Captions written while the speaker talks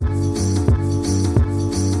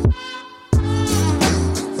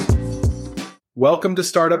Welcome to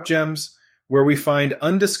Startup Gems, where we find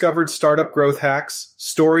undiscovered startup growth hacks,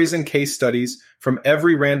 stories, and case studies from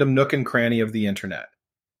every random nook and cranny of the internet.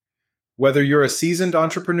 Whether you're a seasoned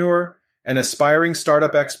entrepreneur, an aspiring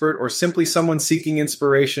startup expert, or simply someone seeking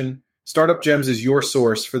inspiration, Startup Gems is your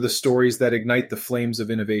source for the stories that ignite the flames of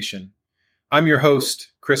innovation. I'm your host,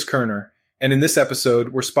 Chris Kerner, and in this episode,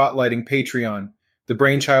 we're spotlighting Patreon, the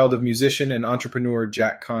brainchild of musician and entrepreneur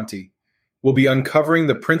Jack Conte. We'll be uncovering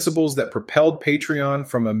the principles that propelled Patreon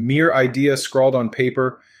from a mere idea scrawled on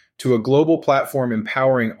paper to a global platform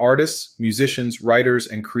empowering artists, musicians, writers,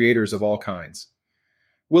 and creators of all kinds.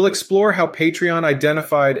 We'll explore how Patreon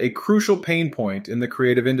identified a crucial pain point in the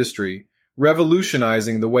creative industry,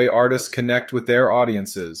 revolutionizing the way artists connect with their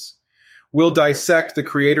audiences. We'll dissect the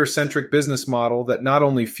creator-centric business model that not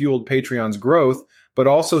only fueled Patreon's growth, but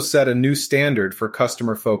also set a new standard for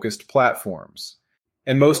customer-focused platforms.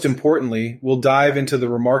 And most importantly, we'll dive into the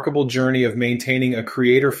remarkable journey of maintaining a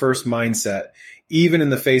creator-first mindset, even in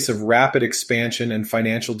the face of rapid expansion and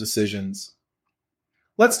financial decisions.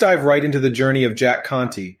 Let's dive right into the journey of Jack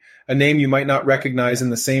Conte, a name you might not recognize in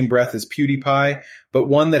the same breath as PewDiePie, but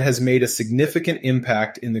one that has made a significant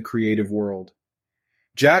impact in the creative world.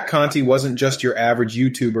 Jack Conte wasn't just your average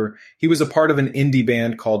YouTuber, he was a part of an indie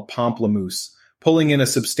band called Pomplamoose, pulling in a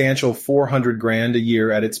substantial $400,000 a year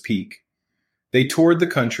at its peak. They toured the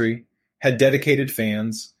country, had dedicated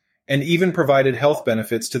fans, and even provided health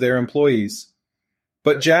benefits to their employees.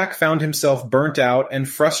 But Jack found himself burnt out and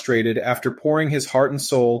frustrated after pouring his heart and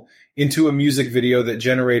soul into a music video that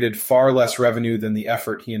generated far less revenue than the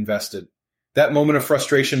effort he invested. That moment of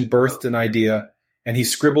frustration birthed an idea, and he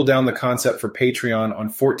scribbled down the concept for Patreon on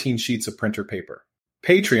 14 sheets of printer paper.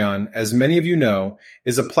 Patreon, as many of you know,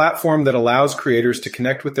 is a platform that allows creators to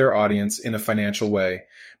connect with their audience in a financial way,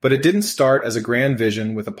 but it didn't start as a grand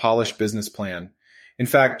vision with a polished business plan. In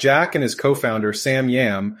fact, Jack and his co-founder, Sam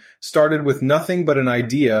Yam, started with nothing but an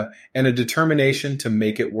idea and a determination to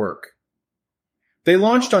make it work. They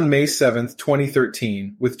launched on May 7th,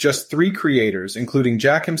 2013, with just 3 creators, including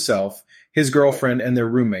Jack himself, his girlfriend, and their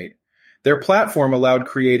roommate. Their platform allowed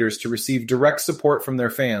creators to receive direct support from their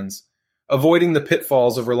fans, avoiding the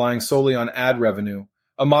pitfalls of relying solely on ad revenue,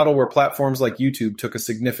 a model where platforms like YouTube took a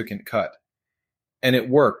significant cut. And it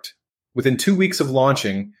worked. Within 2 weeks of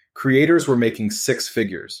launching, creators were making 6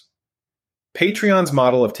 figures. Patreon's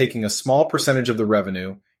model of taking a small percentage of the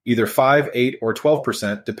revenue, either 5, 8, or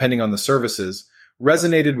 12%, depending on the services,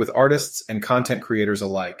 resonated with artists and content creators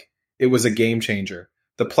alike. It was a game changer.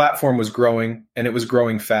 The platform was growing, and it was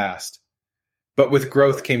growing fast. But with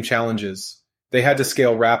growth came challenges. They had to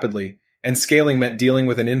scale rapidly, and scaling meant dealing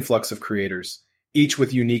with an influx of creators, each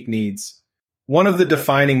with unique needs. One of the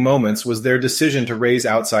defining moments was their decision to raise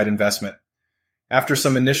outside investment. After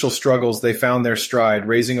some initial struggles, they found their stride,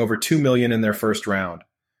 raising over $2 million in their first round.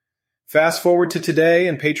 Fast forward to today,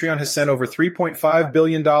 and Patreon has sent over $3.5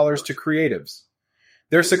 billion to creatives.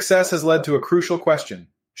 Their success has led to a crucial question.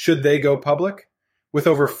 Should they go public? With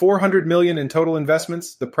over $400 million in total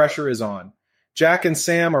investments, the pressure is on. Jack and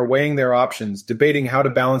Sam are weighing their options, debating how to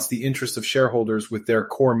balance the interests of shareholders with their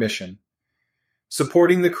core mission.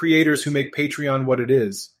 Supporting the creators who make Patreon what it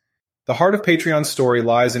is. The heart of Patreon's story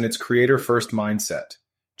lies in its creator-first mindset.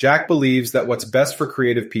 Jack believes that what's best for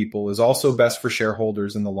creative people is also best for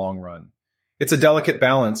shareholders in the long run. It's a delicate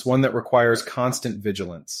balance, one that requires constant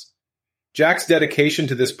vigilance. Jack's dedication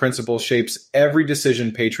to this principle shapes every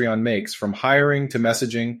decision Patreon makes, from hiring to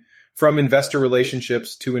messaging, from investor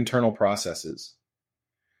relationships to internal processes.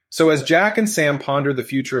 So as Jack and Sam ponder the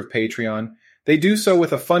future of Patreon, they do so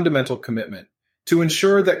with a fundamental commitment: to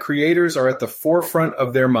ensure that creators are at the forefront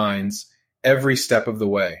of their minds every step of the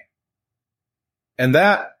way. And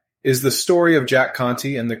that is the story of Jack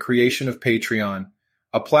Conte and the creation of Patreon,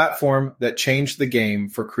 a platform that changed the game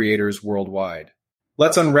for creators worldwide.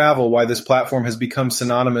 Let's unravel why this platform has become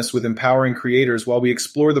synonymous with empowering creators while we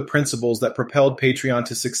explore the principles that propelled Patreon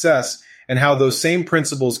to success and how those same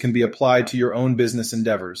principles can be applied to your own business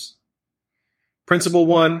endeavors. Principle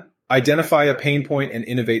 1, identify a pain point and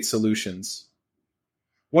innovate solutions.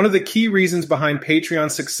 One of the key reasons behind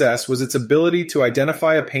Patreon's success was its ability to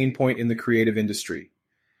identify a pain point in the creative industry.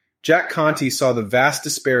 Jack Conte saw the vast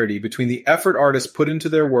disparity between the effort artists put into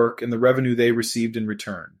their work and the revenue they received in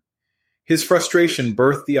return. His frustration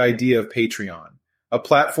birthed the idea of Patreon, a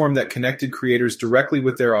platform that connected creators directly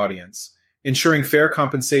with their audience, ensuring fair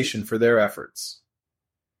compensation for their efforts.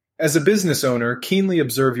 As a business owner, keenly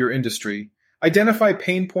observe your industry, identify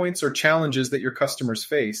pain points or challenges that your customers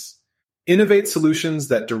face. Innovate solutions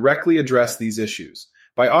that directly address these issues.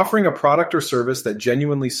 By offering a product or service that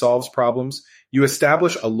genuinely solves problems, you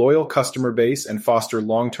establish a loyal customer base and foster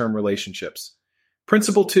long-term relationships.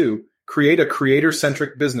 Principle 2. Create a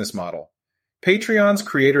creator-centric business model. Patreon's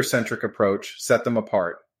creator-centric approach set them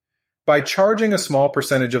apart. By charging a small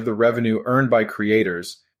percentage of the revenue earned by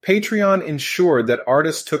creators, Patreon ensured that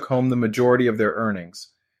artists took home the majority of their earnings.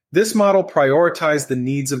 This model prioritized the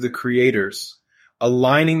needs of the creators,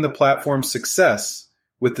 aligning the platform's success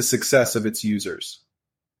with the success of its users.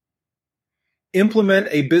 Implement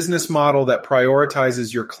a business model that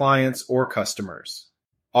prioritizes your clients or customers.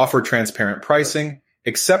 Offer transparent pricing,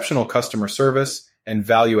 exceptional customer service, and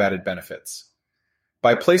value-added benefits.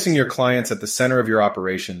 By placing your clients at the center of your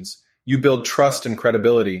operations, you build trust and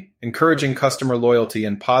credibility, encouraging customer loyalty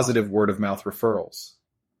and positive word-of-mouth referrals.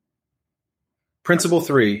 Principle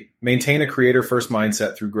 3. Maintain a creator-first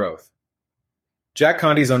mindset through growth. Jack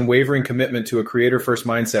Condi's unwavering commitment to a creator-first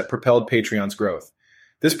mindset propelled Patreon's growth.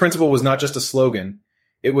 This principle was not just a slogan,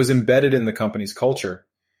 it was embedded in the company's culture.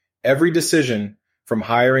 Every decision, from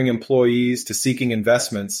hiring employees to seeking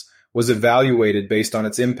investments, was evaluated based on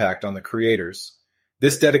its impact on the creators.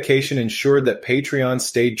 This dedication ensured that Patreon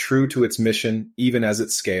stayed true to its mission even as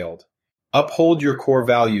it scaled. Uphold your core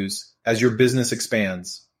values as your business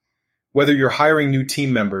expands. Whether you're hiring new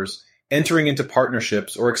team members, entering into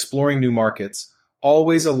partnerships, or exploring new markets,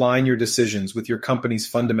 always align your decisions with your company's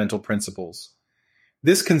fundamental principles.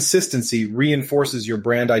 This consistency reinforces your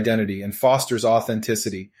brand identity and fosters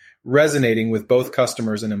authenticity, resonating with both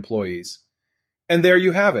customers and employees. And there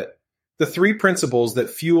you have it, the 3 principles that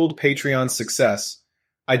fueled Patreon's success: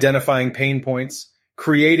 identifying pain points,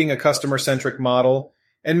 creating a customer-centric model,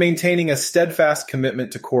 and maintaining a steadfast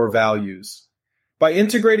commitment to core values. By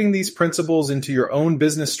integrating these principles into your own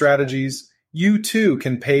business strategies, you too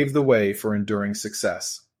can pave the way for enduring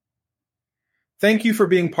success. Thank you for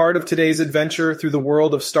being part of today's adventure through the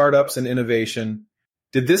world of startups and innovation.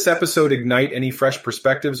 Did this episode ignite any fresh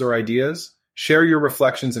perspectives or ideas? Share your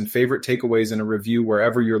reflections and favorite takeaways in a review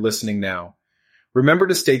wherever you're listening now. Remember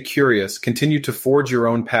to stay curious, continue to forge your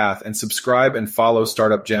own path, and subscribe and follow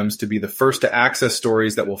Startup Gems to be the first to access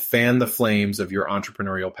stories that will fan the flames of your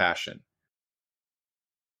entrepreneurial passion.